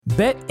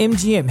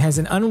BetMGM has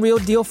an unreal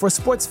deal for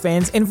sports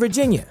fans in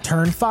Virginia.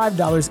 Turn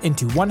 $5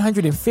 into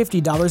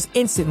 $150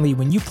 instantly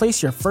when you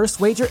place your first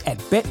wager at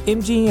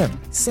BetMGM.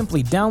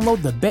 Simply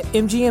download the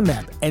BetMGM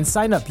app and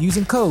sign up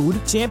using code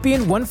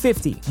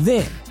Champion150.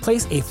 Then,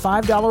 place a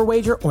 $5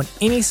 wager on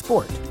any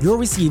sport. You'll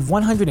receive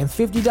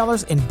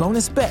 $150 in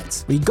bonus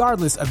bets,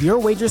 regardless of your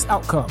wager's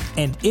outcome.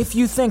 And if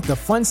you think the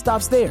fun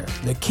stops there,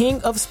 the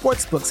King of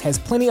Sportsbooks has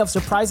plenty of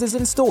surprises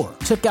in store.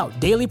 Check out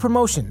daily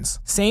promotions,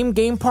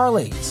 same-game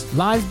parlays,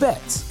 live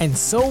bets, and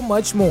so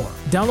much more.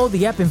 Download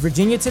the app in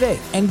Virginia today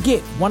and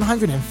get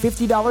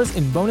 $150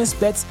 in bonus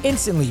bets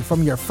instantly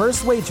from your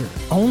first wager.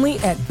 Only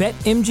at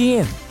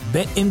BetMGM.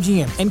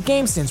 BetMGM and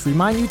GameSense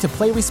remind you to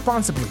play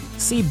responsibly.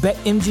 See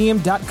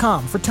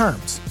BetMGM.com for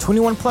terms.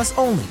 21 plus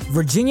only.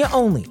 Virginia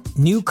only.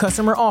 New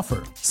customer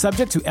offer.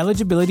 Subject to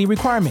eligibility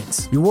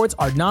requirements. Rewards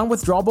are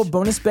non-withdrawable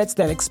bonus bets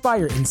that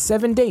expire in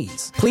 7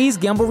 days. Please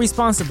gamble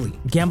responsibly.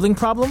 Gambling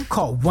problem?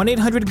 Call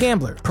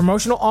 1-800-GAMBLER.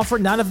 Promotional offer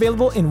not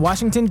available in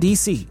Washington,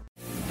 D.C.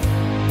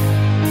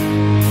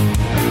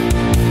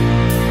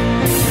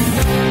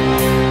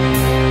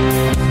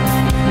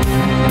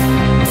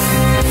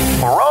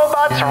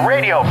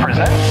 Radio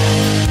presents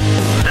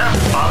the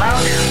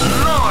Fallout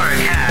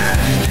Lorecast.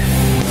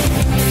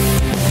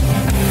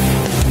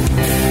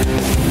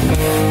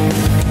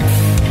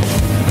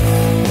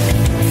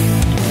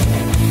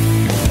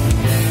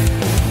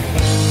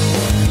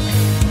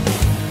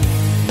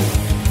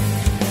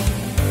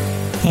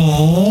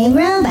 Hey,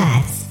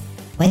 robots.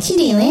 What you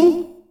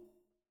doing?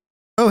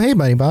 Oh, hey,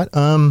 BuddyBot.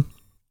 I'm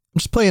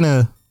just playing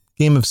a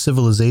game of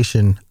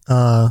Civilization.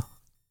 I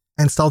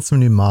installed some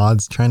new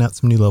mods, trying out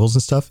some new levels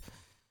and stuff.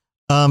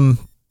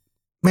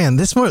 Man,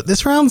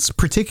 this round's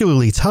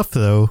particularly tough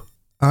though.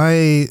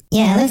 Yeah,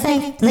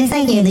 it looks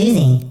like you're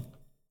losing.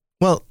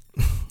 Well,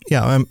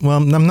 yeah,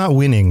 I'm not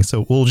winning,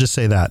 so we'll just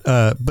say that.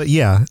 But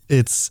yeah,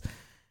 it's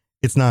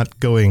not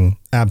going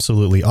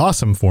absolutely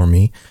awesome for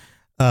me.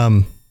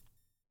 I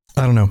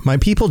don't know. My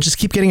people just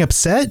keep getting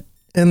upset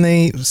and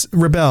they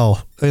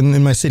rebel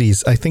in my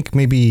cities. I think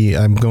maybe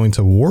I'm going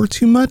to war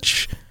too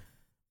much.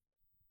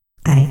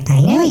 I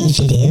know what you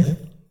should do.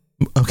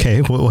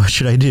 Okay, what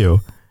should I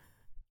do?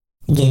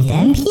 Give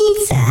them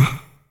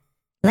pizza.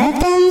 Let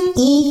them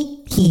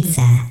eat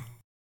pizza.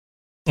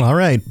 All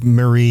right,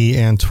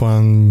 Marie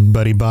Antoine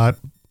BuddyBot.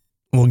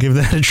 We'll give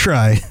that a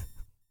try.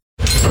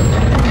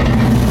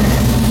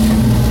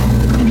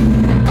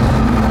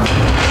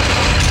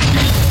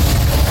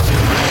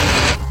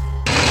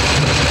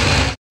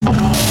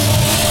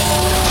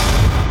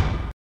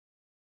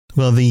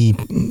 Well,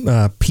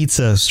 the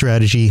pizza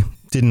strategy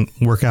didn't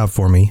work out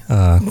for me,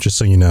 just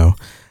so you know.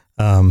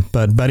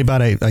 But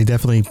BuddyBot,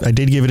 I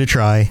did give it a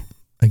try.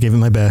 I gave it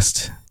my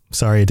best.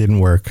 Sorry, it didn't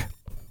work.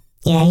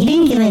 Yeah, you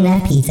didn't give it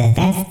enough pizza.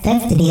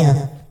 That's the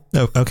deal.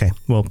 Oh, okay.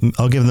 Well,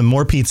 I'll give them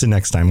more pizza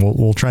next time.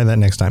 We'll try that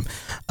next time.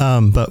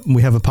 But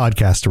we have a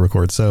podcast to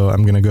record, so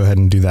I'm going to go ahead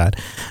and do that.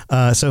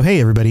 So, hey,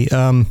 everybody.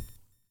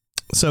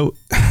 So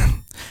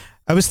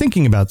I was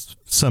thinking about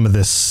some of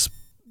this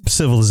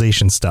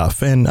Civilization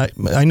stuff, and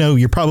I know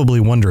you're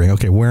probably wondering,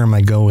 okay, where am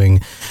I going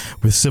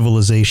with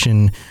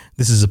Civilization?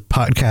 This is a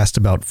podcast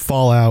about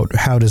Fallout.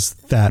 How does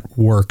that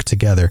work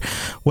together?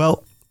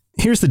 Well,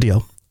 here's the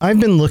deal. I've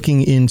been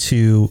looking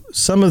into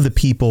some of the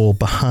people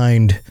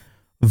behind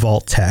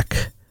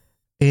Vault-Tec,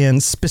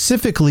 and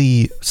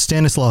specifically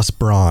Stanislaus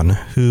Braun,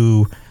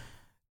 who,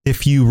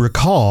 if you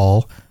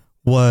recall,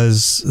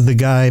 was the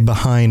guy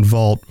behind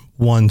Vault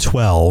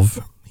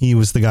 112. He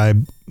was the guy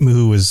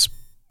who was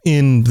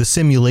in the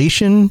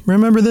simulation.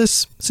 Remember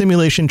this?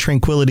 Simulation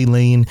Tranquility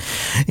Lane.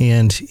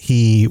 And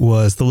he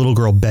was the little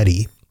girl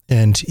Betty.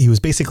 And he was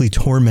basically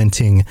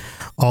tormenting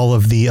all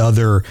of the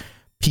other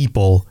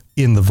people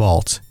in the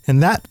vault.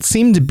 And that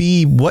seemed to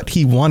be what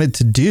he wanted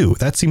to do.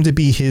 That seemed to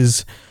be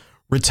his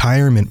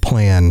retirement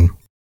plan.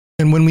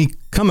 And when we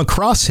come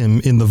across him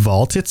in the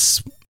vault,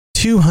 it's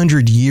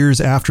 200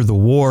 years after the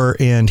war,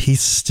 and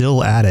he's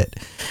still at it.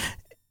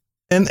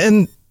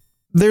 And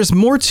there's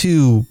more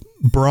to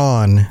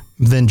Braun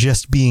than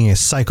just being a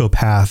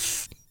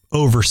psychopath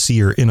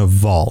overseer in a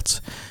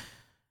vault.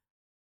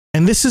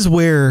 And this is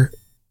where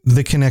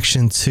the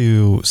connection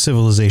to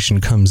Civilization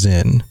comes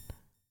in.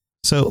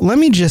 So let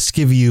me just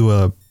give you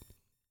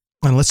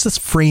and let's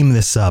just frame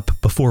this up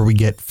before we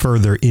get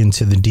further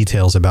into the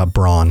details about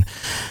Braun.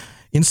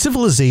 In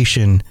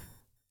Civilization,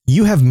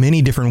 you have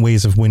many different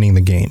ways of winning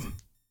the game.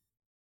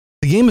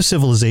 The game of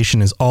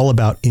Civilization is all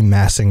about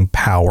amassing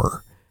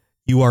power.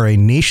 You are a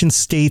nation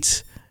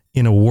state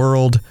in a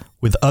world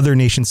with other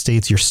nation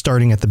states. You're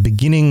starting at the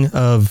beginning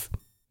of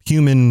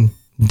human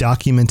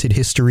documented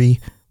history,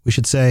 we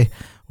should say,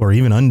 or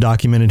even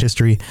undocumented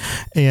history.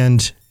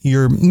 And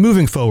you're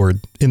moving forward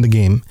in the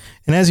game.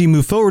 And as you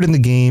move forward in the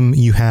game,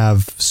 you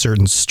have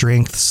certain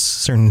strengths,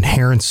 certain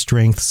inherent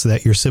strengths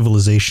that your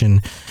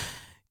civilization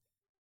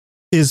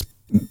is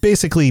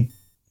basically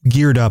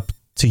geared up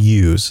to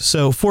use.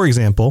 So, for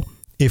example,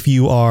 if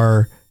you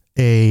are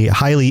a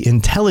highly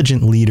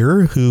intelligent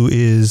leader who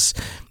is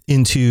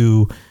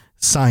into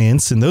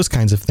science and those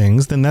kinds of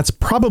things, then that's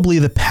probably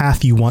the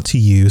path you want to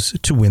use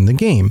to win the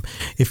game.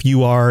 If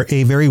you are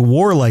a very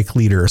warlike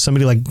leader,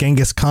 somebody like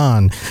Genghis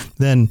Khan,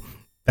 then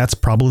that's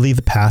probably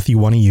the path you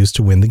want to use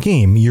to win the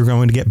game. You're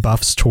going to get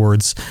buffs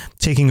towards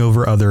taking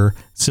over other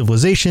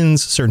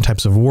civilizations, certain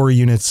types of war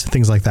units,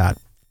 things like that.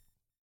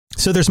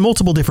 So there's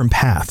multiple different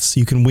paths.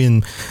 You can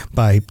win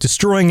by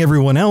destroying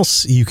everyone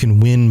else. You can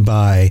win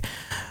by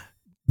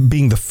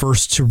being the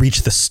first to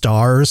reach the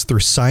stars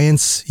through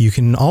science. You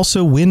can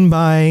also win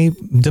by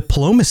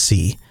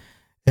diplomacy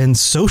and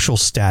social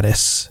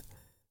status.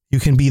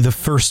 You can be the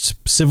first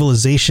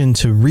civilization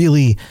to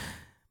really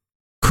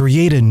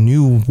create a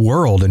new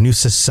world, a new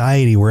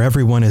society where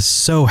everyone is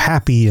so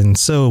happy and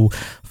so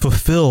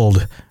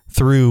fulfilled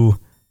through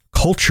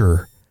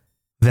culture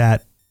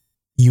that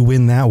you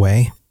win that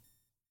way.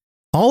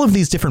 All of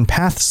these different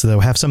paths, though,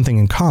 have something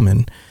in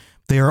common.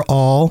 They are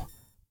all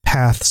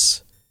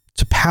paths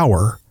to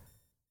power.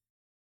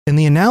 And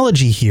the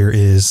analogy here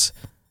is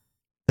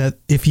that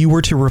if you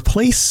were to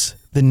replace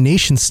the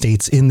nation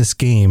states in this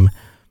game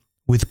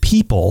with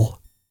people,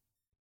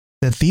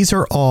 that these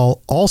are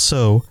all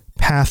also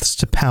paths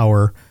to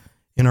power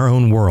in our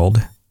own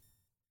world.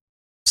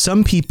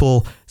 Some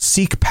people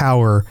seek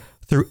power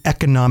through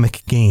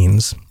economic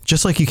gains,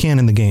 just like you can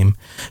in the game.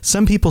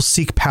 Some people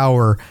seek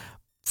power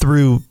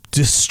through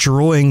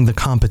destroying the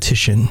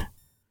competition.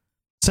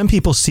 Some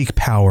people seek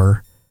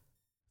power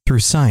through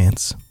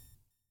science.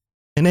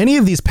 And any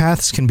of these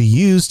paths can be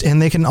used,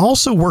 and they can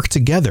also work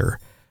together.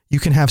 You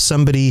can have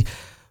somebody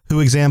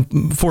who,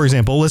 for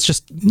example, let's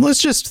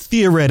just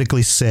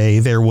theoretically say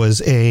there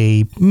was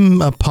a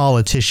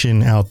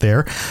politician out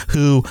there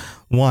who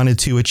wanted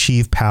to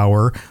achieve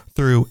power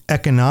through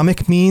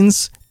economic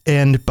means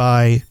and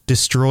by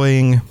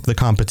destroying the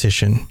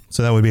competition.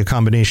 So that would be a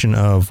combination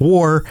of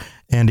war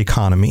and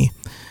economy.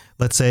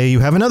 Let's say you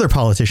have another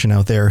politician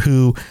out there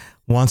who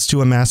wants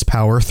to amass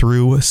power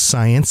through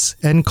science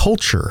and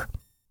culture.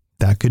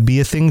 That could be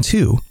a thing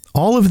too.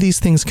 All of these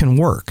things can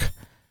work.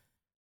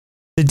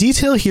 The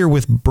detail here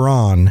with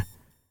Braun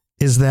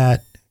is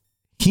that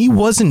he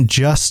wasn't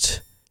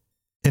just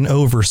an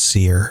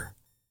overseer.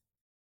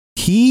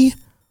 He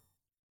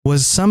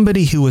was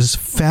somebody who was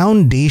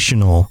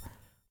foundational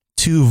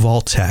to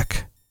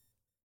Vault-Tec.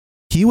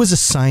 He was a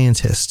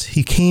scientist.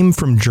 He came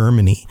from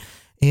Germany,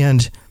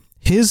 and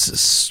his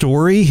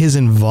story, his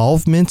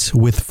involvement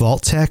with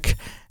Vault-Tec,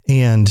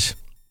 and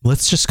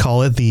let's just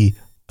call it the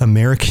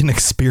American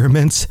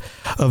experiment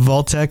of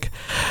Vault-Tec,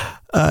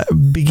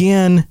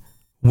 began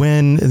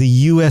when the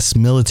U.S.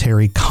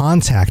 military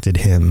contacted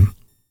him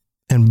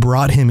and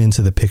brought him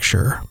into the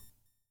picture.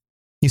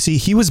 You see,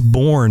 he was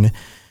born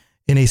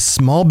in a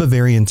small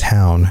Bavarian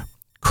town,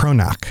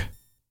 Kronach.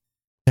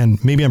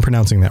 And maybe I'm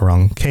pronouncing that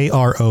wrong.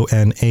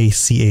 Kronach.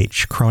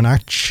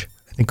 Kronach.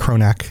 I think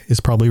Kronach is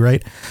probably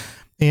right.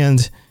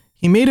 And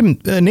he made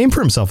a name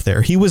for himself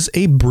there. He was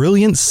a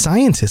brilliant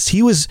scientist.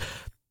 He was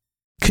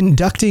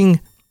conducting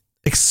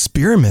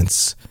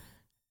experiments,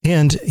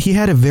 and he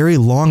had a very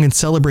long and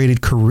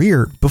celebrated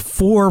career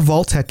before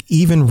Vault-Tec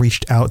even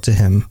reached out to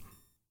him.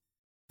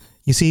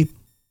 You see,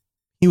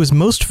 he was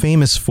most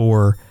famous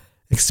for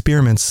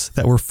experiments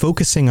that were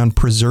focusing on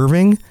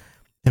preserving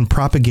and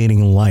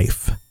propagating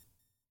life.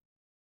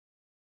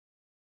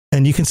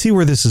 And you can see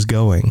where this is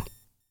going.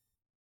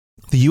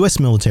 The US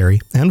military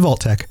and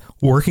Vault-Tec,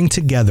 working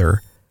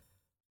together,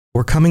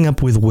 were coming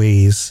up with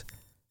ways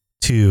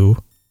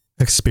to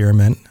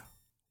experiment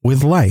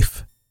with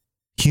life.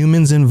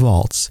 Humans in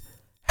vaults.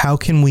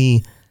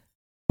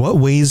 What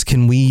ways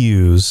can we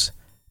use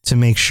to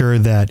make sure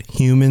that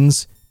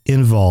humans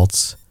in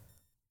vaults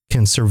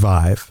can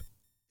survive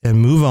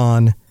and move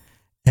on?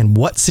 And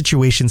what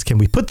situations can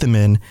we put them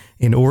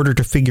in order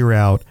to figure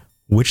out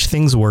which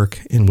things work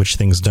and which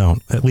things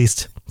don't? At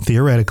least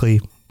theoretically,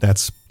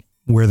 that's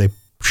where they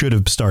should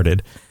have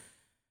started.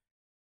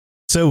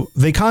 So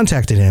they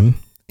contacted him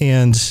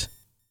and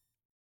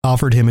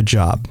offered him a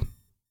job,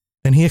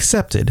 and he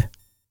accepted.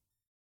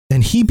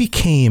 And he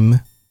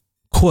became,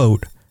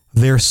 quote,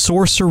 their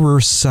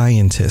sorcerer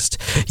scientist.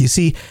 You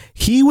see,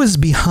 he was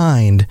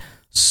behind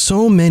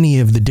so many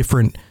of the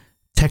different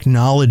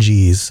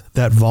technologies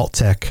that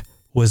Vault-Tec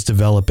was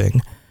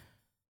developing.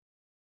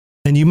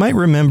 And you might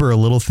remember a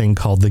little thing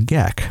called the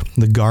GEC,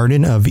 the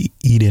Garden of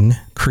Eden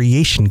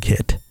Creation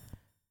Kit.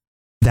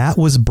 That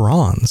was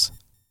Braun's.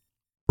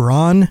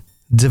 Braun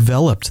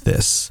developed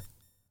this.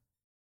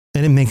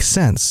 And it makes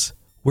sense.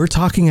 We're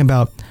talking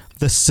about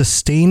the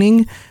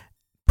sustaining,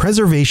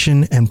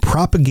 preservation, and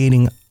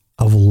propagating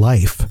of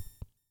life.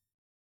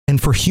 And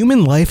for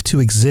human life to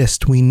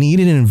exist, we need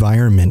an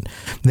environment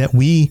that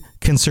we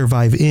can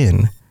survive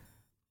in.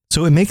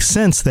 So it makes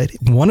sense that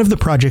one of the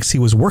projects he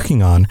was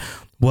working on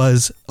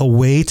was a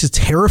way to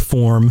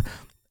terraform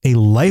a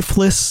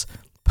lifeless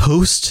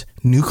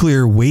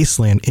post-nuclear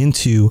wasteland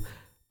into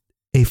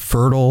a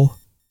fertile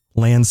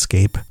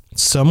landscape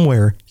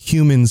somewhere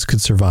humans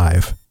could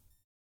survive.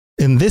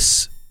 And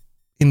this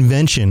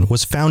invention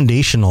was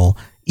foundational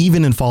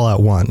even in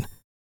Fallout 1.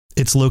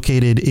 It's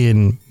located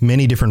in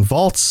many different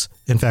vaults.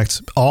 In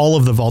fact, all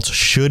of the vaults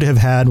should have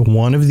had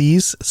one of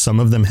these. Some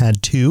of them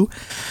had two.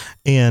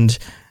 And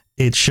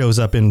it shows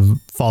up in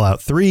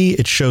Fallout 3.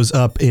 It shows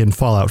up in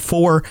Fallout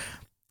 4.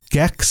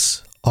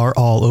 Geks are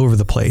all over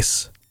the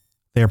place.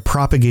 They're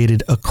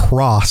propagated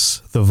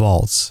across the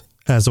vaults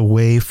as a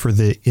way for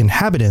the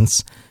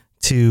inhabitants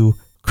to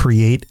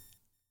create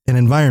an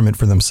environment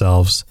for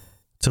themselves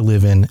to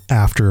live in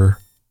after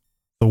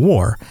the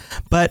war.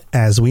 But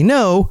as we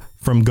know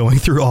from going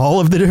through all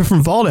of the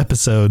different vault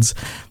episodes,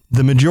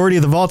 the majority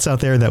of the vaults out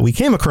there that we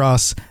came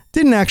across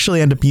didn't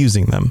actually end up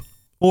using them,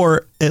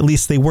 or at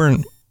least they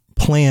weren't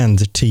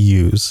planned to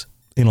use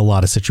in a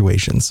lot of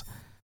situations.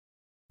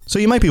 So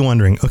you might be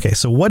wondering, okay,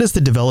 so what does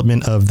the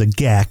development of the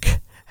Gek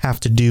have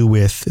to do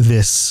with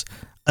this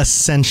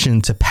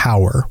ascension to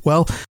power?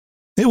 Well,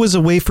 it was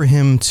a way for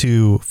him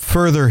to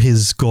further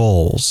his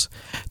goals,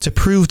 to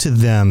prove to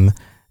them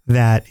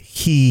that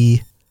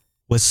he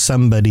was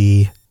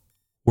somebody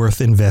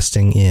worth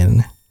investing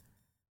in.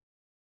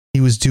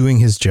 He was doing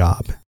his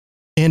job.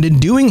 And in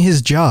doing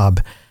his job,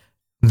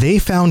 they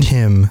found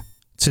him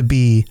to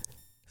be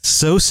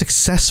so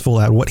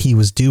successful at what he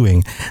was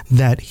doing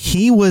that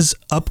he was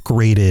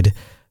upgraded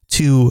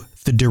to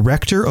the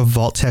director of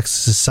Vault-Tec's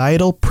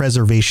Societal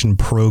Preservation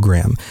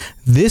Program.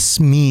 This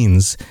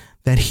means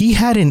that he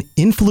had an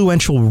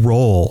influential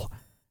role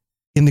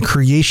in the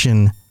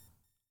creation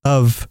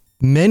of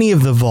many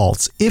of the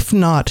vaults, if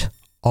not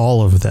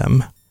all of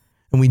them.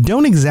 And we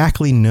don't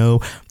exactly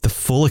know the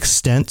full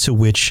extent to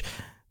which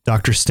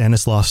Dr.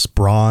 Stanislaus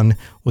Braun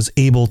was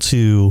able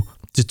to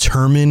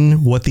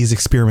determine what these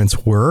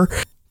experiments were,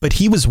 but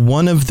he was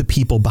one of the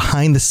people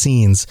behind the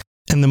scenes.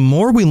 And the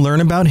more we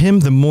learn about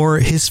him, the more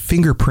his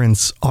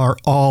fingerprints are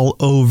all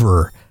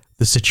over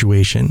the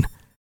situation.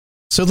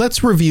 So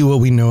let's review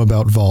what we know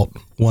about Vault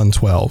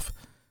 112.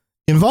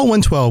 In Vault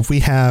 112,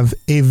 we have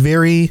a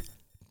very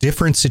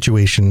different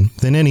situation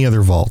than any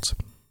other vault.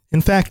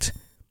 In fact,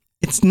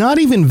 it's not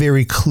even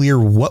very clear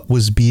what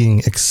was being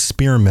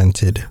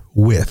experimented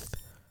with.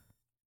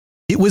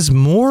 It was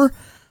more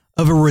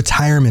of a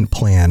retirement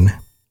plan.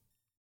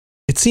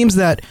 It seems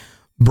that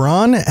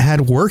Braun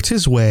had worked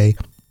his way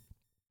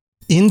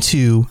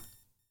into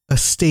a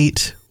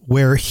state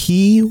where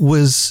he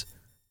was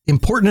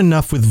important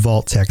enough with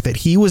Vault-Tec that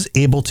he was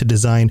able to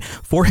design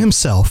for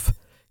himself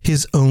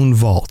his own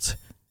vault,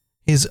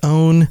 his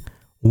own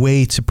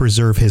way to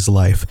preserve his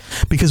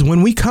life. Because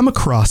when we come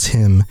across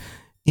him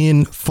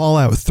in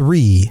Fallout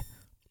 3,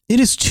 it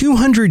is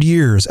 200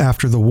 years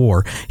after the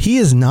war. He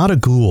is not a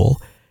ghoul.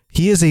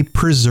 He is a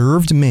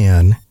preserved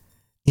man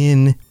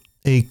in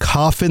a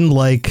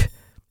coffin-like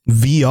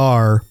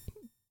VR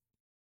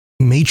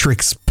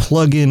Matrix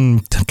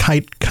plug-in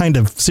kind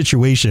of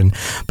situation,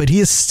 but he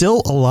is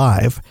still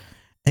alive,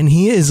 and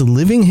he is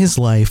living his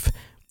life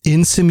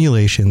in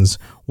simulations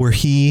where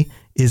he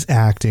is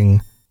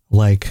acting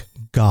like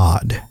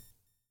God.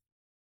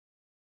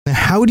 Now,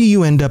 how do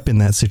you end up in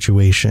that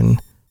situation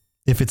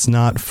if it's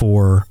not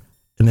for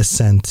an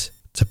ascent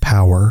to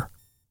power?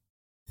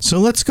 So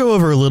let's go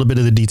over a little bit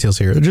of the details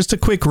here. Just a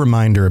quick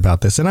reminder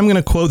about this. And I'm going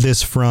to quote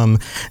this from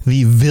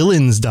the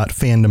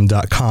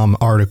villains.fandom.com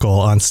article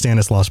on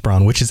Stanislaus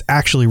Braun, which is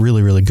actually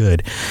really, really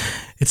good.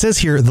 It says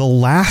here, the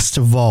last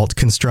vault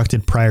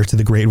constructed prior to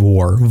the Great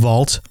War,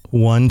 Vault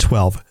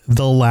 112,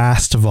 the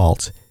last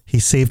vault he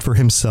saved for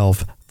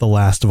himself, the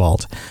last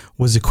vault,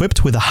 was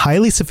equipped with a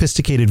highly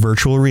sophisticated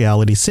virtual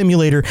reality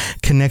simulator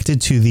connected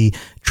to the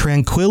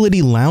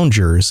Tranquility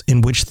Loungers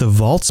in which the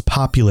vault's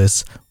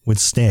populace would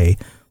stay,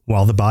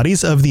 while the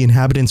bodies of the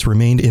inhabitants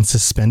remained in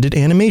suspended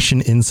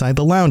animation inside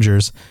the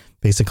loungers,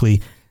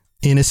 basically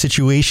in a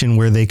situation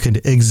where they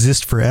could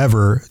exist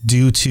forever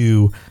due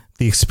to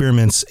the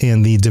experiments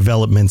and the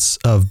developments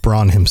of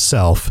Braun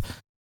himself.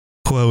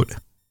 Quote,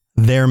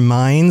 their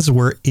minds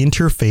were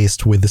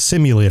interfaced with the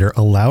simulator,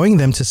 allowing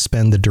them to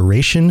spend the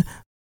duration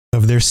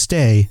of their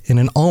stay in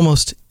an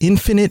almost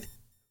infinite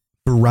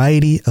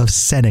variety of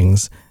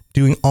settings,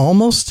 doing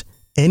almost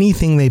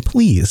anything they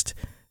pleased.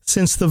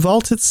 Since the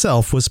vault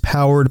itself was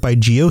powered by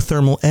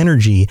geothermal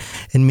energy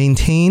and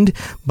maintained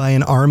by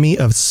an army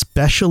of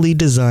specially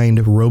designed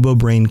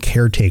RoboBrain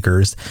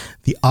caretakers,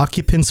 the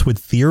occupants would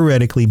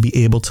theoretically be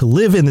able to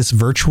live in this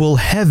virtual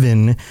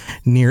heaven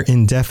near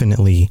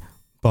indefinitely,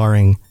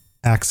 barring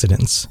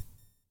accidents.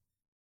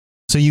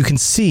 So you can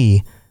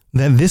see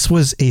that this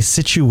was a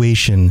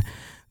situation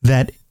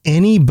that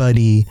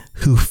anybody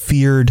who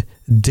feared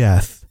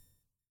death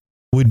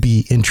would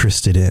be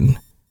interested in.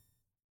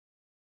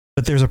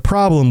 But there's a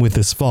problem with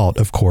this vault,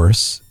 of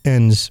course,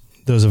 and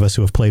those of us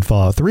who have played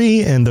Fallout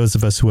 3 and those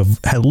of us who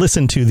have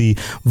listened to the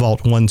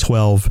Vault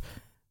 112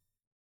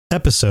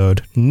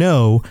 episode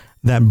know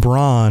that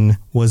Braun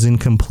was in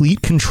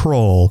complete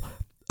control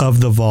of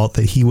the vault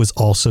that he was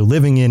also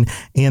living in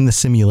and the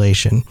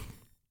simulation.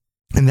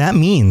 And that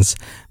means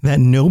that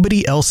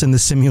nobody else in the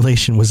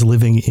simulation was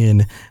living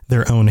in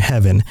their own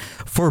heaven.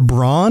 For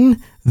Braun,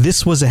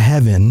 this was a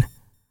heaven,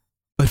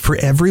 but for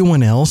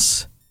everyone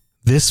else,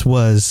 this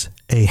was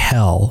a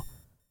hell.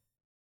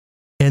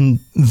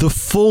 and the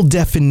full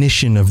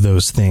definition of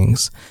those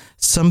things,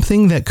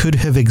 something that could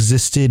have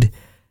existed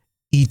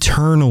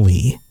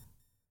eternally.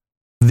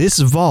 This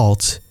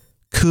vault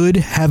could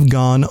have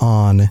gone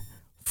on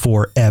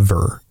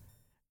forever.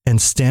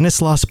 And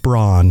Stanislaus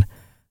Braun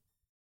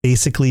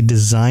basically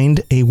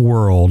designed a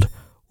world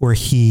where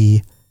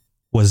he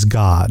was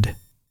God.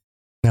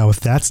 Now, if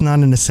that's not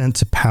an ascent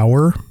to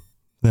power,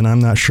 then I'm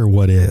not sure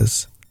what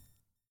is.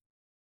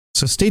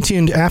 So stay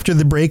tuned. After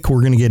the break,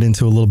 we're going to get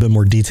into a little bit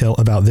more detail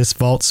about this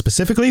vault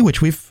specifically, which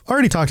we've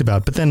already talked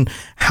about, but then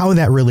how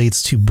that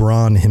relates to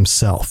Braun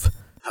himself.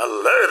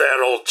 Hello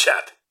there, old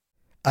chap.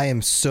 I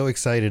am so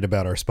excited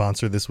about our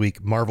sponsor this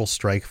week, Marvel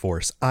Strike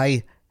Force.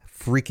 I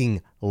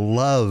freaking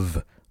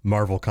love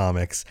Marvel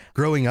Comics.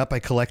 Growing up, I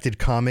collected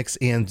comics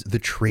and the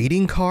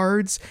trading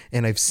cards,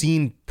 and I've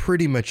seen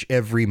pretty much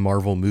every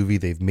Marvel movie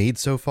they've made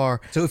so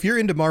far. So if you're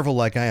into Marvel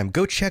like I am,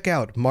 go check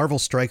out Marvel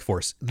Strike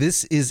Force.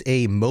 This is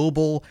a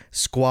mobile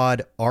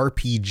squad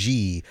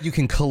RPG. You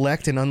can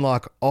collect and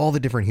unlock all the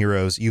different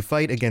heroes. You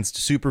fight against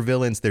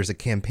supervillains. There's a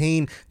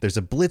campaign, there's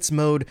a blitz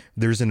mode,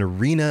 there's an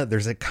arena,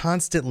 there's a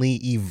constantly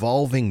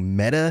evolving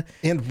meta,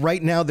 and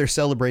right now they're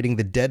celebrating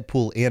the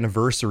Deadpool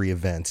anniversary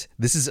event.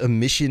 This is a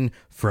mission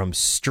from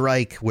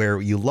Strike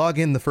where you log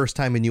in the first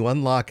time and you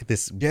unlock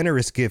this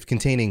generous gift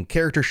containing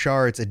character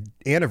shards, an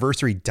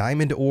anniversary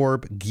diamond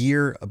orb,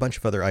 gear, a bunch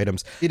of other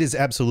items. It is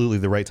absolutely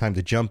the right time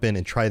to jump in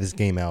and try this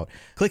game out.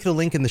 Click the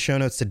link in the show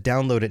notes to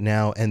download it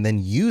now, and then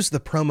use the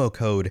promo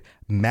code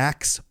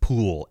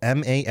MAXPOOL,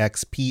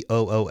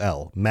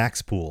 MAXPOOL,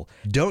 MAXPOOL.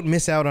 Don't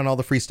miss out on all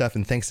the free stuff,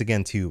 and thanks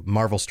again to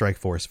Marvel Strike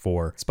Force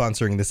for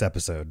sponsoring this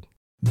episode.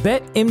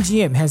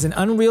 BetMGM has an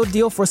unreal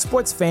deal for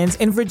sports fans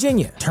in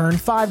Virginia. Turn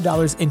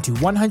 $5 into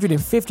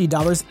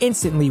 $150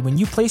 instantly when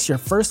you place your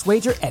first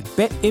wager at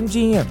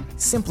BetMGM.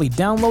 Simply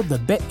download the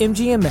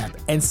BetMGM app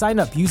and sign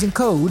up using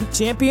code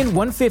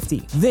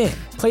Champion150. Then,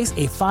 place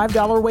a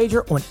 $5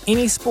 wager on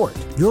any sport.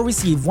 You'll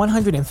receive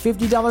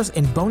 $150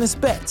 in bonus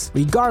bets,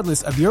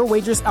 regardless of your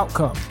wager's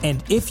outcome.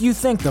 And if you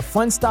think the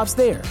fun stops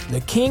there,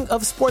 the king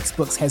of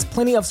sportsbooks has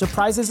plenty of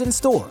surprises in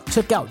store.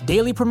 Check out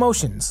daily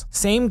promotions,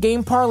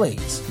 same-game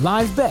parlays,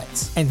 live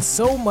bets, and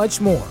so much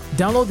more.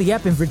 Download the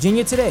app in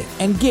Virginia today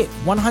and get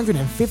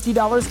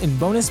 $150 in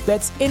bonus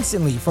bets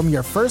instantly from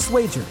your first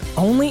wager.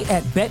 Only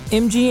at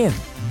BetMGM.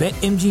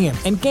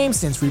 BetMGM and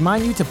GameSense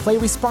remind you to play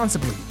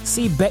responsibly.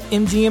 See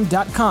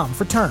BetMGM.com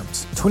for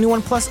terms.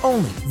 21 plus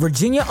only.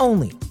 Virginia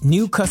only.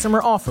 New customer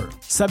offer.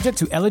 Subject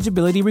to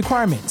eligibility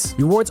requirements.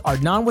 Rewards are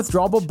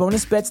non-withdrawable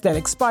bonus bets that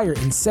expire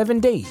in 7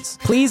 days.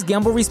 Please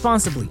gamble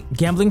responsibly.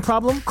 Gambling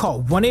problem?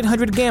 Call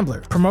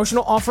 1-800-GAMBLER.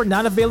 Promotional offer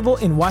not available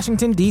in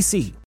Washington,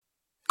 D.C.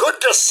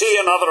 Good to see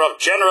another of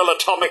General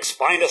Atomic's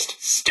finest,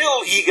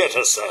 still eager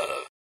to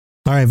serve.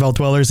 All right, Vault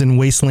Dwellers and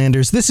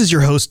Wastelanders, this is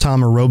your host,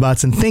 Tom of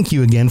Robots, and thank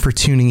you again for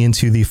tuning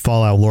into the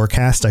Fallout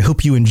Lorecast. I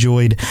hope you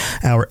enjoyed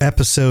our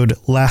episode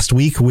last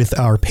week with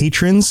our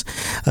patrons.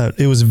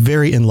 It was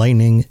very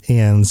enlightening,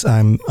 and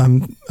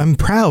I'm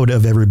proud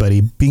of everybody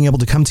being able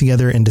to come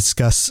together and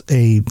discuss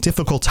a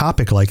difficult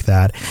topic like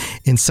that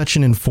in such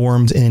an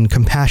informed and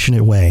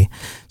compassionate way.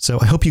 So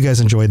I hope you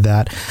guys enjoyed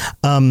that.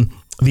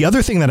 The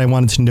other thing that I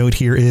wanted to note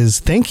here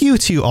is thank you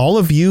to all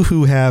of you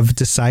who have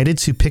decided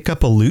to pick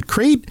up a loot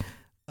crate.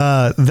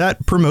 That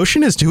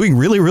promotion is doing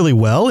really, really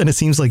well, and it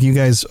seems like you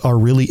guys are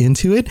really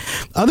into it.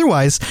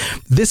 Otherwise,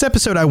 this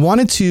episode, I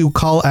wanted to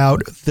call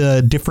out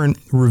the different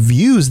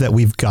reviews that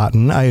we've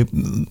gotten. I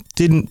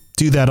didn't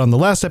do that on the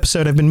last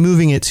episode. I've been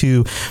moving it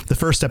to the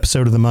first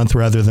episode of the month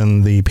rather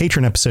than the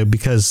patron episode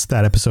because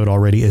that episode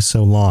already is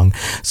so long.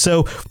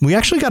 So we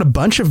actually got a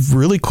bunch of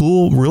really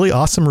cool, really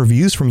awesome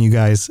reviews from you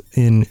guys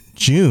in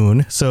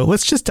June. So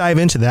let's just dive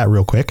into that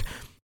real quick.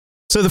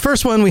 So the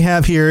first one we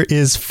have here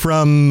is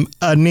from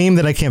a name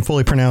that I can't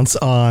fully pronounce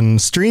on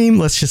stream.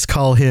 Let's just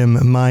call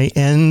him My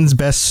End's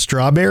Best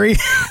Strawberry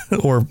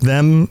or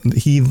them,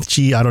 he,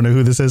 she, I don't know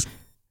who this is.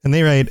 And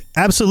they write,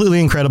 absolutely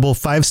incredible,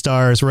 5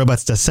 stars.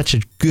 Robots does such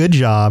a good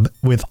job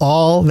with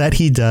all that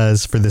he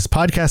does for this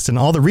podcast and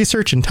all the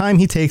research and time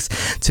he takes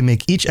to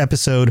make each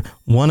episode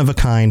one of a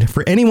kind.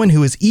 For anyone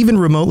who is even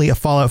remotely a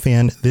Fallout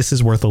fan, this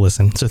is worth a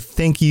listen. So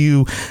thank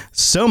you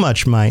so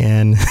much, my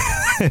N.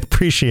 I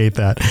appreciate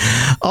that.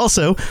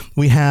 Also,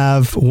 we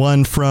have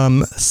one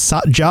from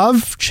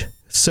Sotavj,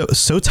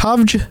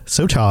 Sotavj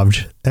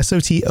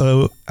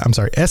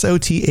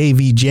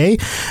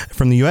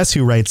from the US,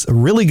 who writes,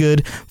 really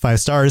good, 5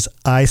 stars.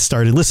 I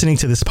started listening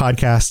to this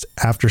podcast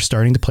after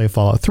starting to play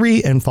Fallout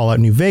 3 and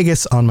Fallout New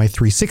Vegas on my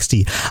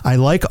 360. I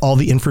like all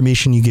the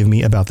information you give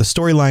me about the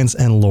storylines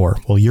and lore.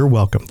 Well, you're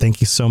welcome.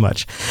 Thank you so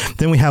much.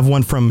 Then we have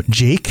one from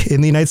Jake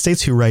in the United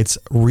States, who writes,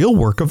 real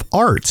work of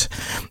art.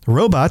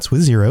 Robots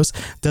with zeros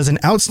does an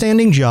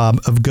outstanding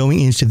job of going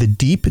into the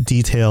deep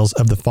details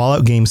of the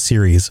Fallout game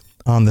series.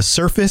 On the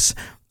surface,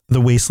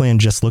 the wasteland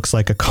just looks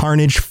like a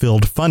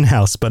carnage-filled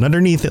funhouse, but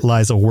underneath it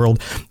lies a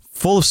world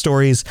full of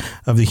stories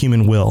of the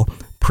human will.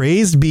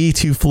 Praised be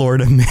to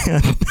Florida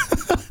Man.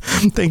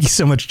 Thank you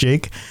so much,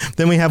 Jake.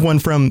 Then we have one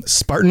from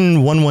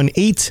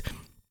Spartan118.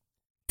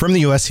 from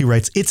the US, who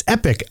writes, "It's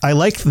epic. I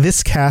like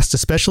this cast,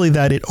 especially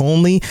that it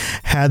only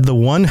had the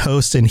one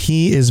host and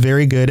he is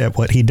very good at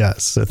what he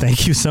does." So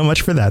thank you so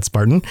much for that,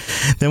 Spartan.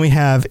 Then we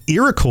have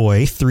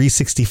Iroquois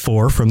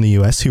 364 from the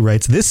US, who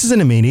writes, "This is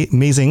an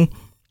amazing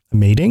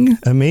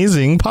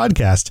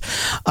podcast.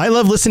 I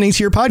love listening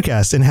to your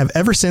podcast and have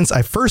ever since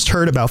I first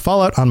heard about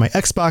Fallout on my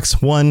Xbox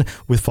One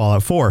with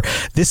Fallout 4.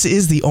 This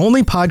is the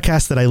only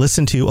podcast that I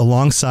listen to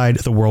alongside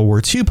the World War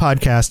II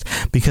podcast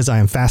because I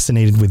am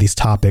fascinated with these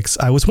topics.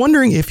 I was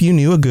wondering if you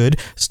knew a good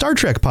Star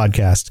Trek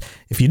podcast.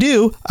 If you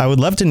do, I would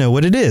love to know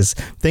what it is.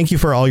 Thank you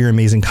for all your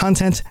amazing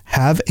content.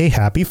 Have a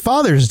happy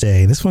Father's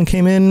Day." This one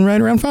came in right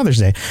around Father's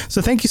Day.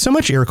 So thank you so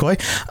much, Iroquois.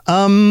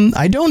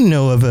 I don't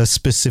know of a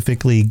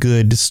specifically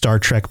good Star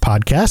Trek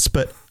podcast,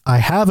 but I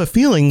have a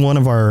feeling one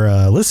of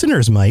our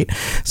listeners might.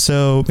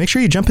 So make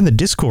sure you jump in the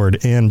Discord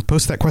and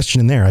post that question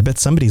in there. I bet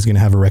somebody's going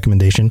to have a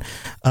recommendation.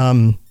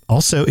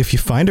 Also, if you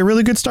find a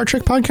really good Star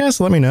Trek podcast,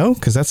 let me know,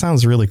 because that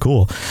sounds really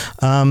cool.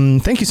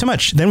 Thank you so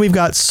much. Then we've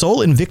got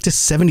Soul Invictus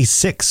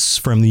 76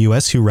 from the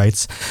US, who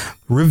writes,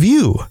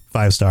 "Review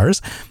 5 stars.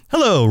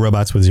 Hello,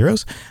 robots with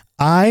zeros.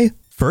 I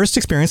first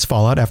experienced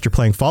Fallout after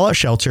playing Fallout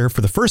Shelter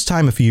for the first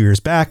time a few years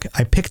back.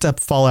 I picked up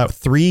Fallout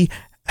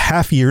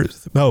 3.5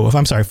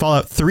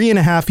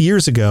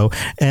 years ago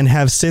and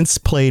have since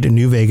played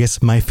New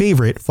Vegas, my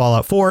favorite,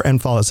 Fallout 4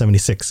 and Fallout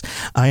 76.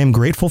 I am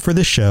grateful for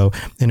this show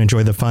and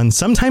enjoy the fun,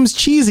 sometimes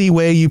cheesy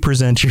way you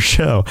present your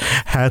show.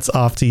 Hats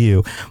off to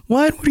you."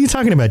 What are you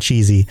talking about,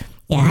 cheesy?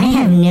 Yeah, I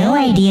have no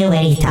idea what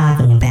he's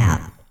talking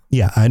about.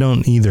 Yeah, I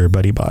don't either,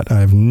 Buddy Bot.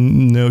 I have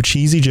no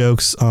cheesy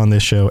jokes on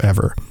this show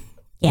ever.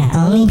 Yeah,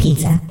 only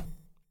pizza.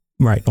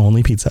 Right,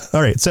 only pizza.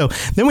 All right, so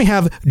then we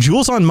have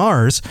Jules on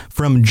Mars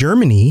from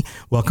Germany.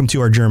 Welcome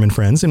to our German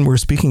friends, and we're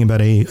speaking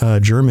about a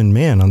German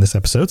man on this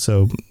episode,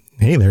 so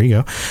hey, there you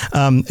go.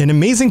 An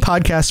amazing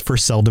podcast for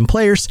seldom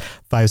players,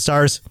 5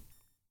 stars.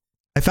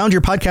 I found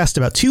your podcast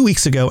about 2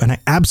 weeks ago and I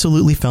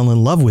absolutely fell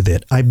in love with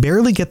it. I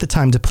barely get the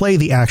time to play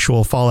the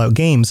actual Fallout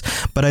games,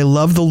 but I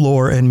love the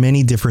lore and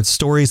many different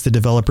stories the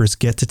developers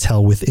get to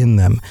tell within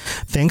them.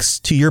 Thanks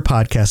to your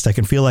podcast, I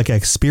can feel like I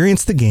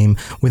experienced the game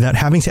without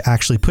having to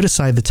actually put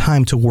aside the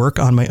time to work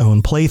on my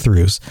own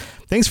playthroughs.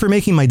 Thanks for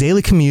making my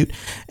daily commute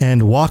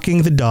and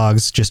walking the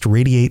dogs just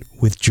radiate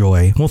with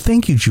joy. Well,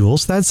 thank you,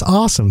 Jules. That's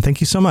awesome.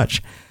 Thank you so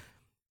much.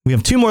 We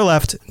have 2 more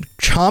left.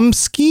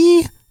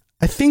 Chomsky,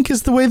 I think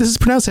is the way this is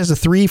pronounced, has a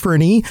 3 for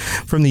an E,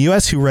 from the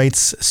US, who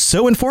writes,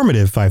 "So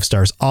informative, 5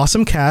 stars.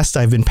 Awesome cast.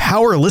 I've been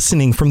power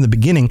listening from the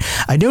beginning.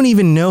 I don't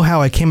even know how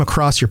I came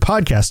across your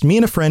podcast. Me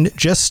and a friend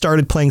just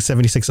started playing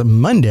 76 on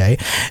Monday,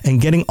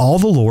 and getting all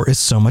the lore is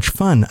so much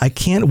fun. I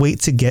can't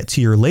wait to get to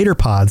your later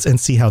pods and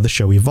see how the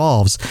show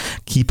evolves.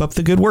 Keep up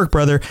the good work,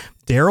 brother."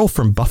 Daryl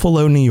from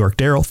Buffalo, New York.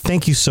 Daryl,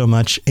 thank you so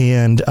much.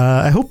 And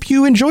I hope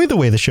you enjoy the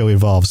way the show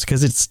evolves,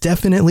 because it's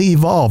definitely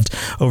evolved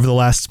over the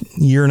last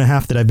year and a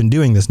half that I've been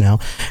doing this now.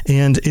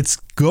 And it's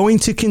going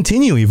to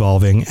continue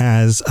evolving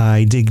as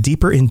I dig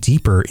deeper and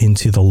deeper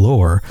into the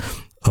lore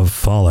of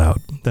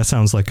Fallout. That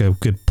sounds like a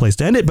good place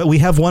to end it. But we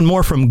have one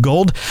more from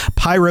Gold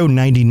Pyro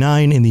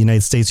 99 in the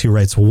United States, who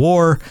writes,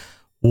 War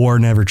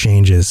never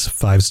changes.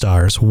 5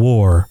 stars.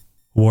 War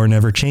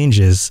never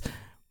changes.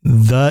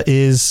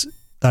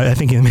 I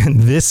think it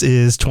meant this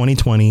is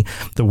 2020.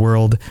 The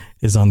world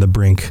is on the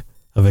brink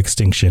of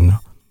extinction.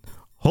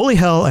 Holy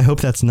hell, I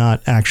hope that's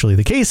not actually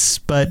the case,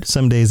 but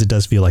some days it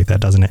does feel like that,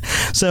 doesn't it?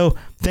 So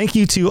thank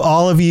you to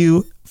all of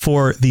you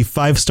for the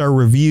 5-star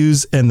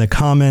reviews and the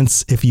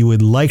comments. If you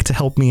would like to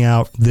help me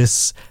out,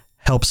 this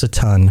helps a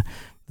ton.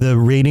 The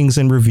ratings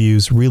and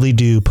reviews really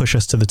do push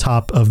us to the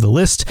top of the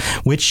list,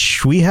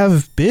 which we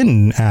have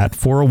been at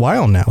for a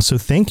while now. So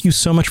thank you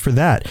so much for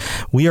that.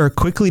 We are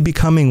quickly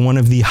becoming one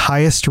of the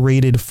highest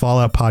rated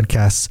Fallout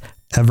podcasts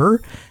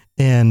ever.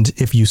 And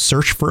if you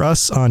search for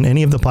us on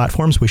any of the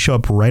platforms, we show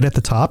up right at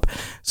the top.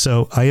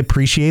 So I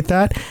appreciate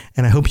that.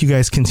 And I hope you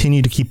guys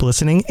continue to keep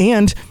listening.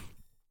 And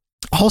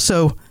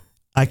also,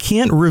 I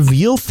can't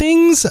reveal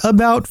things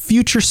about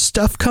future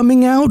stuff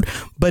coming out,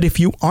 but if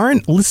you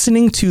aren't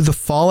listening to the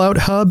Fallout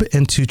Hub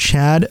and to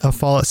Chad, a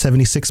Fallout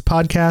 76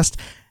 podcast,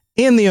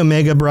 and the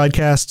Omega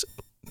broadcast,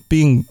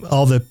 being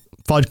all the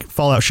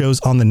Fallout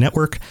shows on the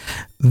network,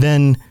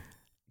 then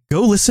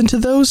go listen to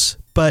those,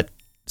 but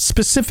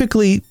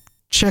specifically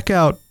check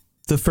out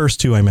the first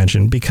 2 I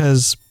mentioned,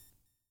 because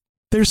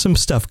there's some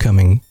stuff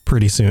coming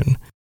pretty soon,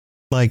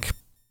 like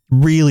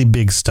really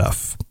big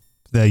stuff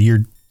that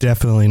you're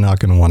definitely not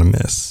going to want to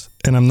miss.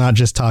 And I'm not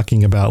just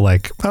talking about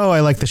like, oh, I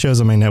like the shows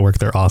on my network,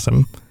 they're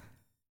awesome.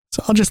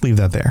 So I'll just leave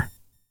that there.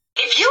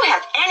 If you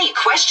have any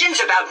questions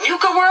about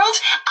Nuka World,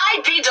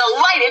 I'd be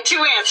delighted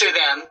to answer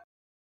them.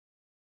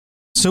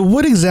 So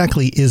what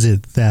exactly is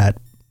it that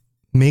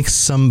makes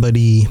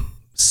somebody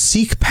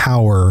seek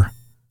power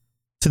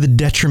to the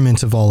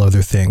detriment of all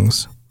other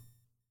things?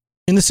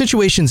 In the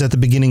situations at the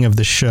beginning of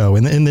the show,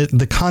 in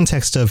the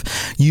context of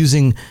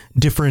using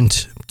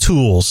different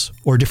tools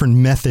or different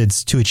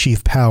methods to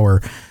achieve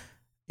power,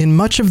 in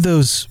much of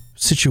those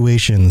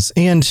situations,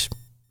 and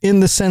in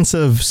the sense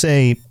of,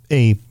 say,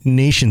 a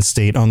nation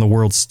state on the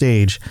world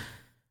stage,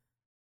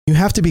 you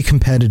have to be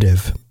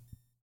competitive.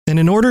 And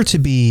in order to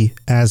be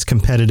as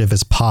competitive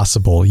as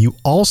possible, you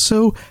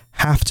also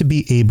have to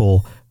be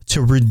able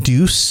to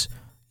reduce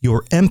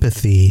your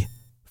empathy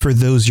for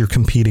those you're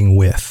competing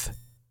with.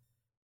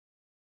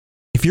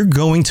 If you're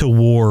going to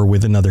war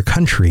with another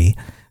country,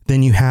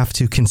 then you have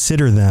to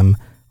consider them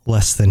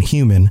less than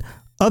human.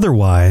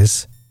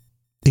 Otherwise,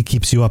 it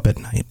keeps you up at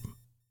night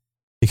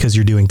because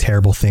you're doing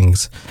terrible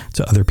things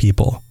to other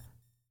people.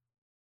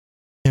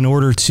 In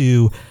order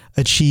to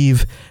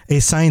achieve a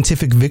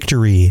scientific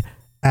victory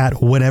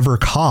at whatever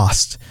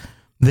cost,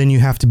 then you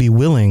have to be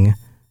willing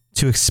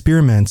to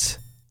experiment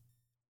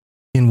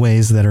in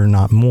ways that are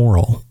not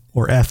moral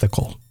or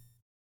ethical.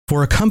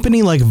 For a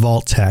company like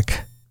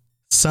Vault-Tec,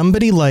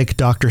 somebody like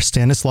Dr.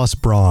 Stanislaus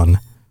Braun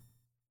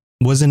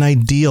was an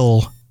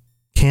ideal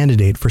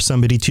candidate for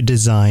somebody to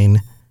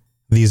design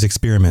these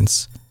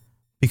experiments,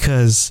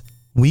 because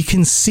we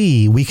can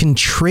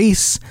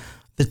trace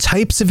the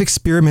types of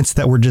experiments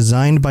that were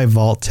designed by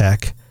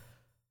Vault-Tec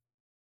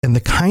and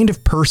the kind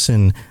of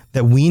person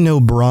that we know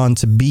Braun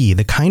to be,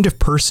 the kind of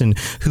person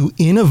who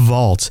in a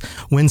vault,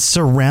 when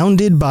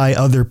surrounded by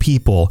other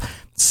people,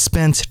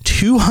 spent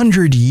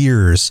 200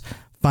 years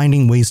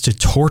finding ways to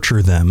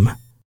torture them.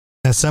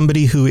 As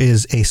somebody who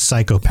is a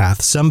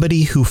psychopath,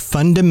 somebody who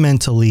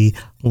fundamentally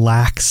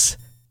lacks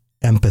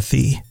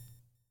empathy.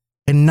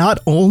 And not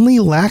only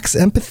lacks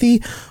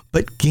empathy,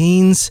 but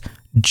gains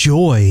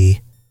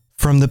joy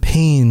from the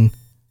pain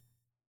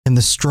and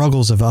the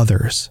struggles of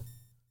others.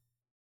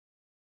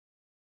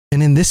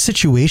 And in this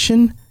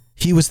situation,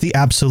 he was the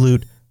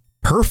absolute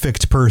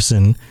perfect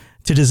person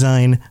to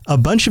design a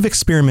bunch of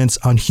experiments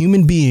on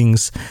human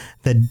beings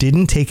that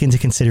didn't take into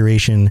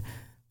consideration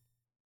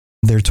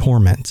their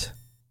torment,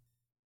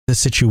 the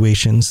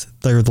situations,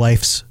 their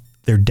lives,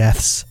 their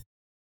deaths.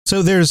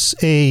 So there's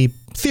a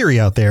theory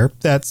out there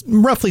that's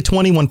roughly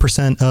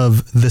 21%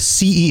 of the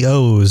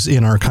CEOs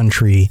in our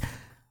country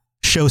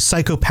show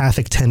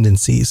psychopathic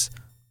tendencies,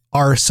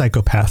 are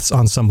psychopaths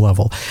on some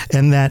level,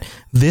 and that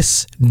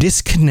this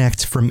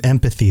disconnect from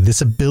empathy,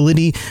 this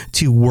ability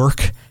to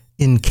work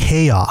in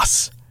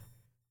chaos,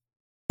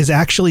 is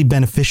actually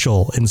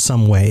beneficial in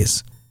some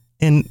ways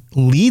and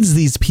leads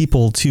these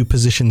people to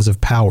positions of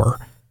power.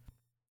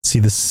 See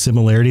the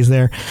similarities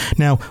there?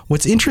 Now,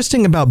 what's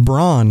interesting about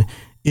Braun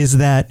is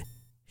that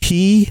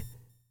he,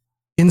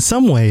 in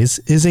some ways,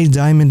 is a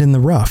diamond in the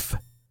rough.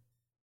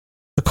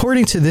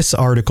 According to this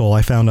article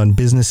I found on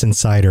Business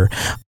Insider,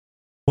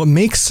 what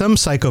makes some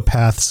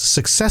psychopaths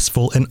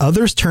successful and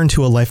others turn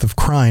to a life of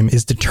crime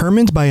is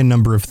determined by a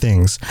number of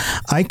things.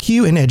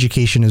 IQ and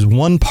education is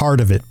one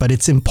part of it, but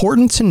it's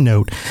important to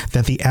note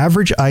that the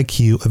average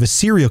IQ of a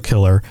serial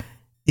killer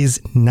is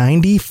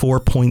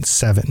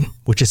 94.7,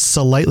 which is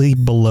slightly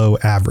below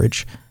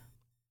average.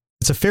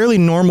 It's a fairly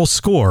normal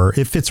score.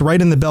 It fits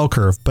right in the bell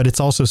curve, but it's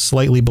also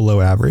slightly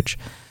below average.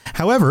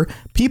 However,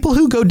 people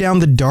who go down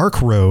the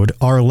dark road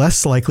are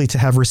less likely to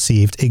have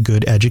received a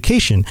good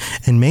education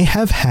and may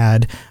have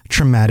had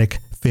traumatic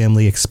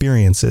family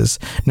experiences.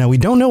 Now, we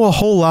don't know a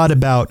whole lot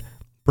about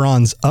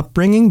Braun's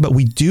upbringing, but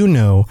we do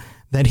know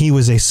that he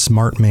was a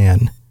smart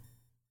man.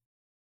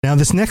 Now,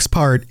 this next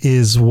part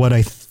is what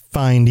I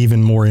find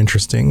even more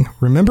interesting.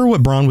 Remember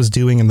what Braun was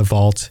doing in the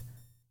vault?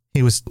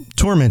 He was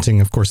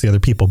tormenting, of course, the other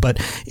people, but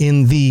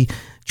in the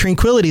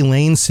Tranquility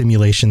Lane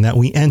simulation that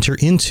we enter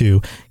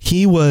into,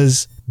 he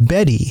was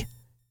Betty,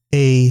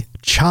 a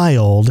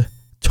child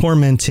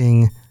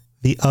tormenting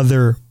the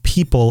other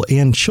people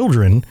and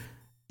children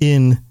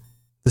in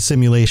the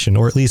simulation,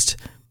 or at least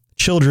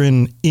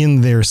children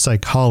in their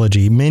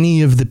psychology.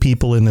 Many of the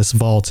people in this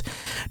vault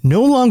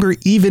no longer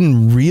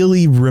even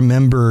really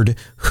remembered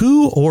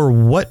who or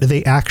what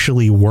they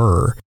actually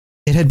were.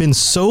 It had been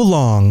so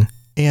long,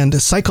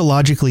 and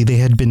psychologically they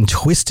had been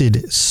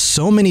twisted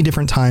so many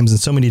different times in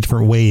so many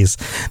different ways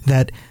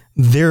that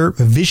their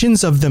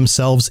visions of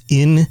themselves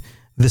in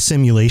the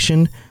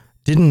simulation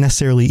didn't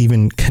necessarily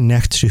even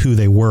connect to who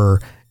they were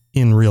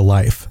in real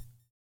life.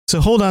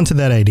 So hold on to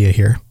that idea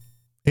here.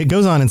 It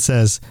goes on and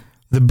says,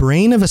 the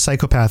brain of a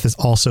psychopath is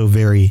also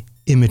very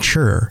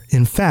immature.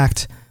 In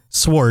fact,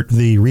 Swart,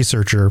 the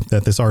researcher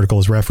that this article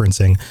is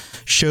referencing,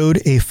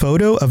 showed a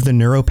photo of the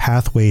neural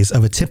pathways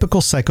of a typical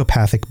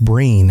psychopathic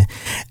brain,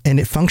 and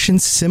it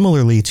functions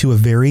similarly to a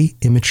very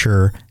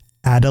immature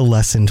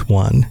adolescent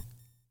one.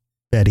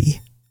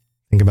 Betty,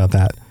 think about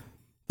that.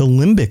 The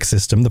limbic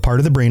system, the part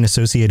of the brain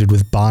associated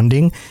with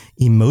bonding,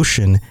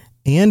 emotion,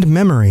 and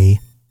memory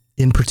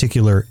in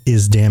particular,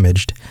 is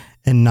damaged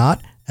and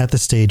not at the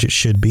stage it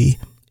should be.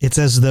 It's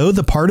as though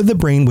the part of the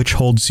brain which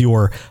holds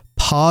your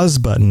pause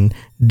button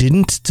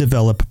didn't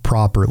develop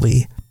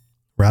properly.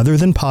 Rather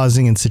than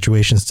pausing in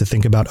situations to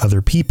think about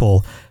other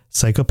people,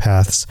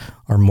 psychopaths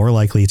are more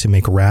likely to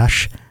make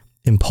rash,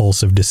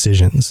 impulsive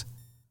decisions.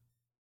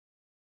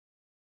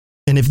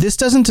 And if this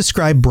doesn't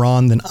describe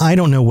Braun, then I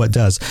don't know what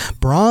does.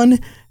 Braun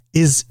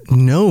is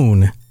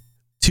known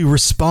to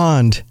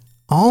respond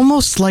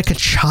almost like a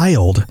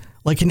child,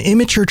 like an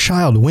immature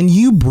child. When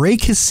you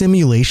break his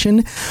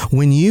simulation,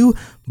 when you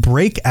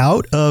break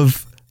out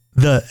of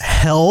the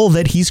hell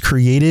that he's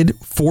created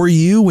for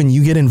you when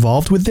you get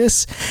involved with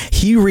this,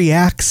 he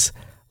reacts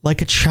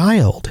like a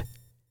child.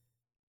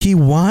 He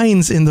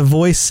whines in the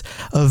voice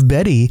of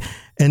Betty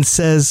and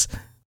says,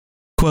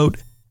 quote,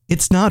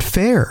 "It's not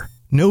fair.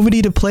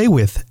 Nobody to play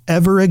with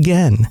ever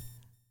again."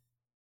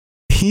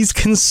 He's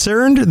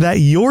concerned that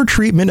your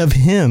treatment of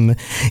him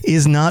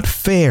is not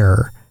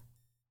fair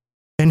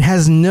and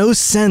has no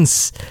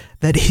sense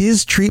that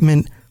his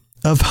treatment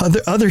of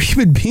other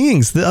human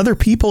beings, the other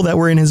people that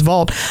were in his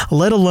vault,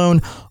 let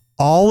alone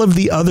all of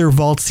the other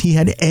vaults he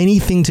had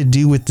anything to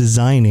do with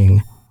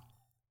designing,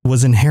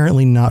 was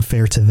inherently not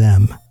fair to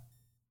them.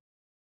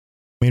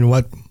 I mean,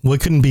 what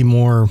couldn't be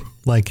more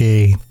like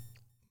a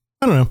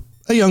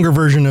younger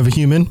version of a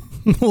human,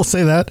 we'll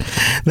say that,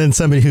 than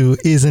somebody who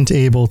isn't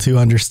able to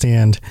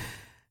understand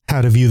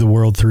how to view the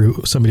world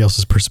through somebody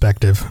else's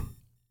perspective.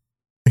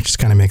 It just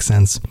kind of makes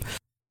sense.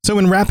 So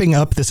in wrapping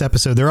up this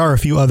episode, there are a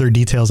few other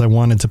details I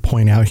wanted to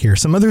point out here.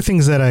 Some other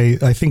things that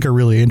I think are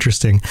really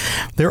interesting.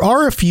 There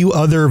are a few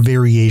other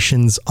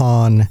variations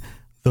on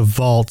the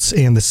vaults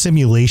and the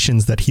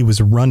simulations that he was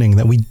running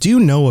that we do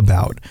know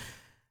about.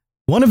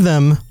 One of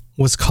them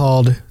was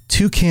called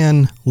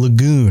Toucan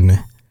Lagoon.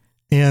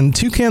 And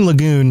Toucan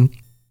Lagoon,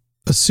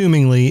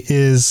 assumingly,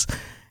 is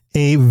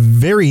a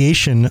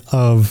variation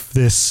of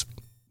this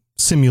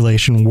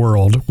simulation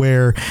world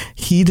where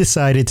he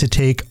decided to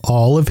take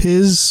all of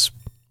his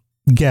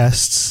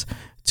guests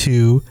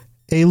to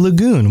a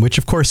lagoon, which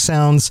of course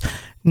sounds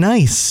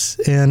nice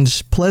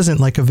and pleasant,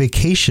 like a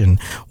vacation.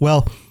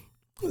 Well,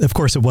 of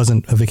course it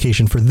wasn't a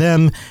vacation for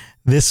them.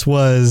 This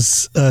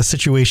was a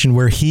situation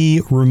where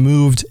he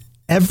removed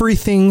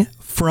everything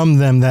from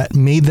them that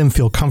made them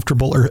feel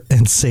comfortable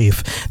and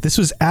safe. This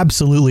was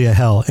absolutely a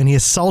hell, and he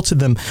assaulted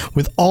them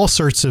with all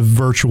sorts of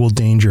virtual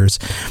dangers.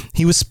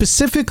 He was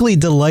specifically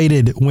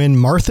delighted when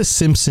Martha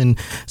Simpson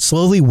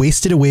slowly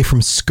wasted away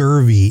from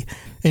scurvy,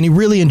 and he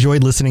really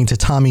enjoyed listening to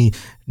Tommy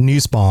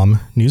Nussbaum,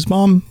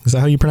 is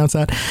that how you pronounce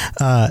that?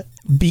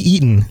 Be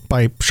eaten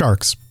by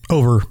sharks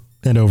over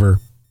and over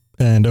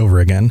and over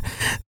again.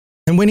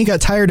 And when he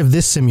got tired of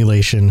this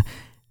simulation,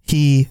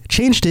 he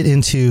changed it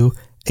into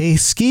a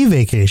ski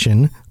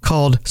vacation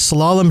called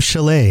Slalom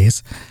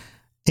Chalets.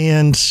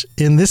 And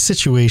in this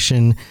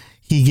situation,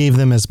 he gave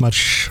them as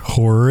much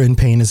horror and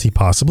pain as he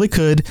possibly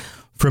could,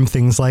 from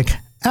things like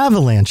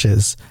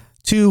avalanches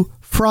to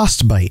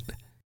frostbite.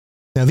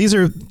 Now, these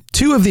are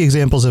two of the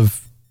examples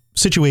of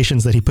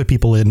situations that he put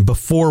people in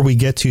before we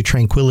get to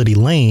Tranquility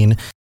Lane.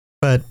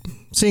 But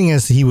seeing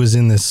as he was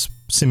in this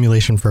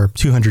simulation for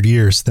 200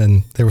 years,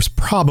 then there was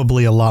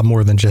probably a lot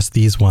more than just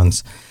these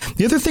ones.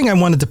 The other thing I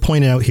wanted to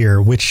point out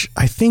here, which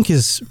I think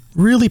is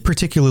really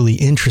particularly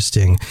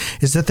interesting,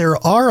 is that there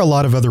are a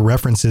lot of other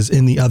references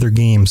in the other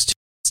games to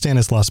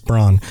Stanislaus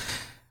Braun.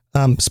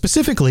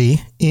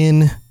 Specifically,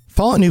 in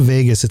Fallout New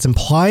Vegas, it's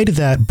implied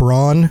that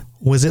Braun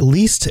was at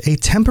least a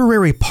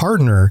temporary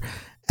partner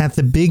at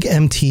the Big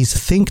MT's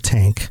think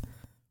tank,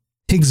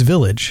 Higgs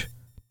Village.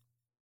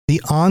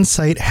 The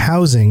on-site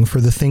housing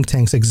for the think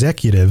tank's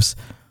executives,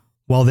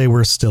 while they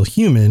were still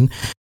human,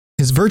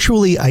 is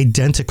virtually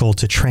identical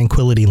to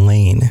Tranquility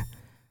Lane.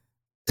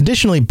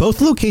 Additionally, both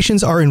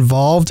locations are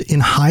involved in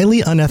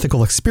highly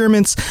unethical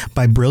experiments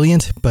by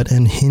brilliant but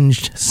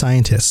unhinged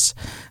scientists.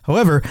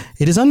 However,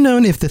 it is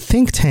unknown if the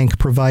think tank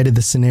provided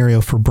the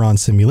scenario for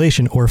Braun's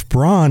simulation, or if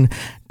Braun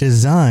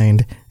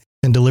designed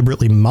and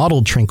deliberately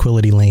modeled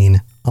Tranquility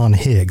Lane on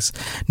Higgs.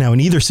 Now, in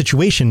either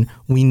situation,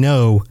 we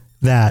know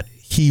that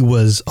he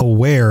was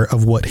aware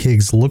of what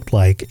Higgs looked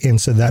like, and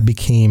so that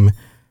became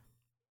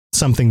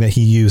something that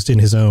he used in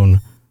his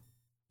own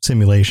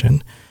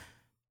simulation.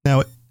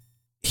 Now,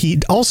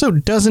 he also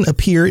doesn't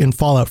appear in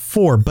Fallout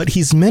 4, but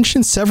he's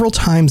mentioned several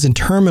times in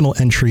terminal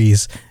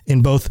entries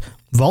in both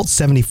Vault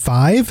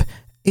 75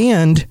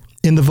 and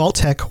in the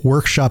Vault-Tec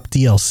Workshop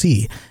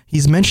DLC.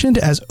 He's mentioned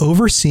as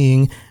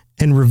overseeing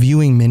and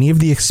reviewing many of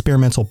the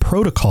experimental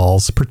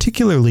protocols,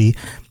 particularly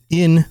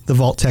in the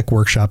Vault-Tec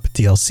Workshop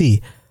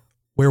DLC,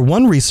 where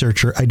one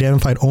researcher,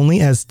 identified only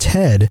as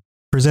Ted,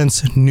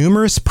 presents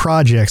numerous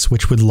projects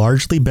which would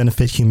largely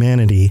benefit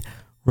humanity,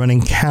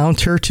 running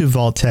counter to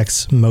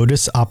Vault-Tec's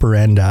modus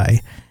operandi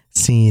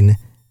seen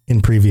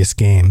in previous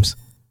games.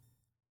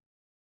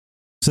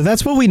 So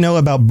that's what we know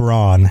about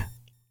Braun.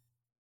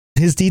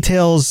 His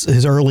details,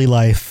 his early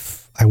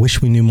life, I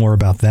wish we knew more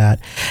about that.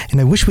 And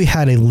I wish we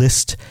had a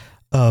list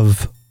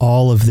of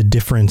all of the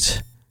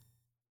different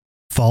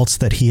vaults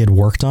that he had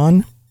worked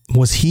on.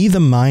 Was he the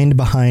mind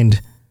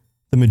behind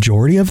the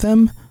majority of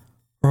them,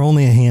 or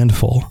only a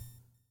handful?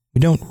 We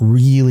don't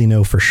really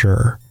know for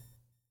sure.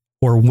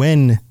 Or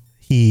when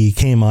he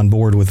came on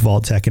board with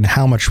Vault-Tec and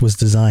how much was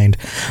designed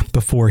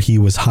before he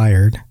was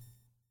hired.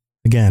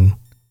 Again,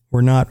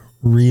 we're not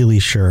really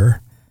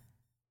sure.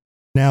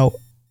 Now,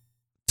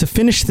 to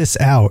finish this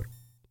out,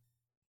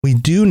 we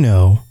do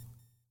know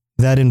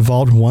that in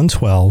Vault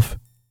 112,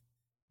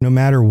 no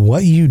matter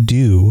what you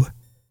do,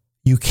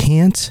 you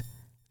can't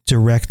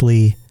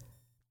directly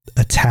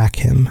attack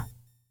him.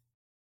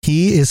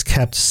 he is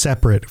kept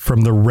separate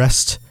from the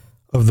rest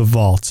of the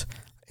vault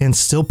and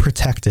still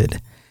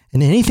protected.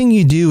 And anything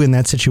you do in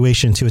that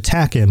situation to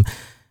attack him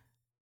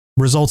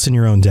results in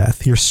your own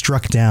death. You're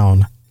struck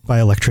down by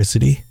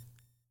electricity.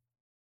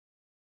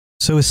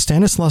 So is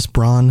Stanislaus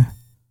Braun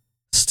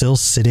still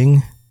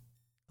sitting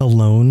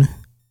alone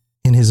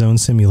in his own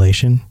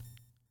simulation?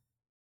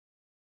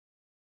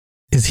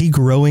 Is he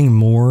growing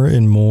more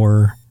and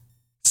more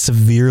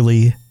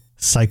severely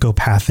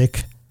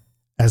psychopathic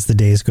as the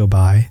days go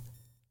by?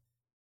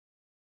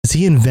 Is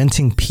he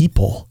inventing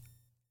people,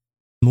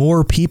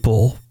 more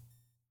people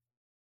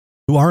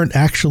who aren't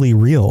actually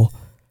real,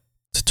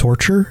 to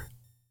torture?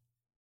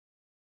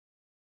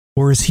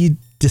 Or is he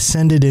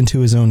descended into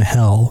his own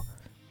hell,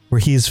 where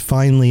he is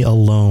finally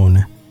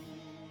alone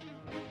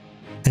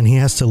and he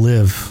has to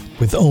live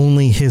with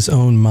only his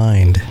own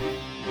mind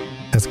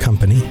as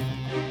company?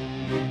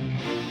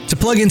 To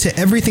plug into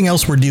everything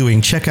else we're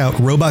doing, check out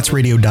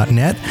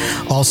robotsradio.net.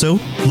 Also,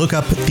 look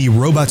up the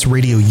Robots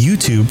Radio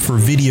YouTube for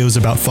videos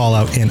about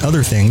Fallout and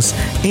other things.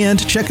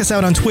 And check us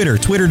out on Twitter,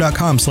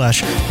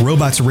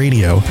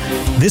 twitter.com/robotsradio.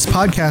 This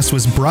podcast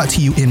was brought to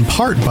you in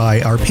part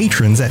by our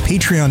patrons at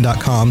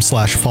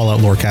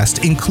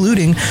patreon.com/falloutlorecast,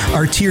 including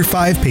our Tier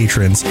 5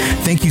 patrons.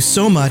 Thank you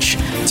so much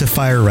to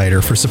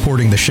Firewriter for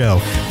supporting the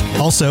show.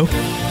 Also,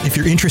 if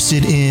you're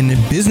interested in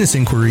business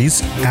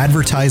inquiries,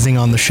 advertising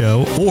on the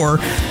show,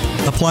 or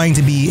applying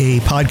to be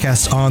a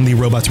podcast on the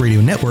Robots Radio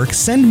Network,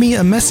 send me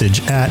a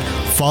message at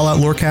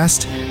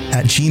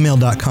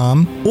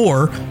falloutlorecast@gmail.com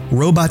or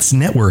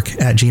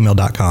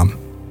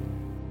robotsnetwork@gmail.com.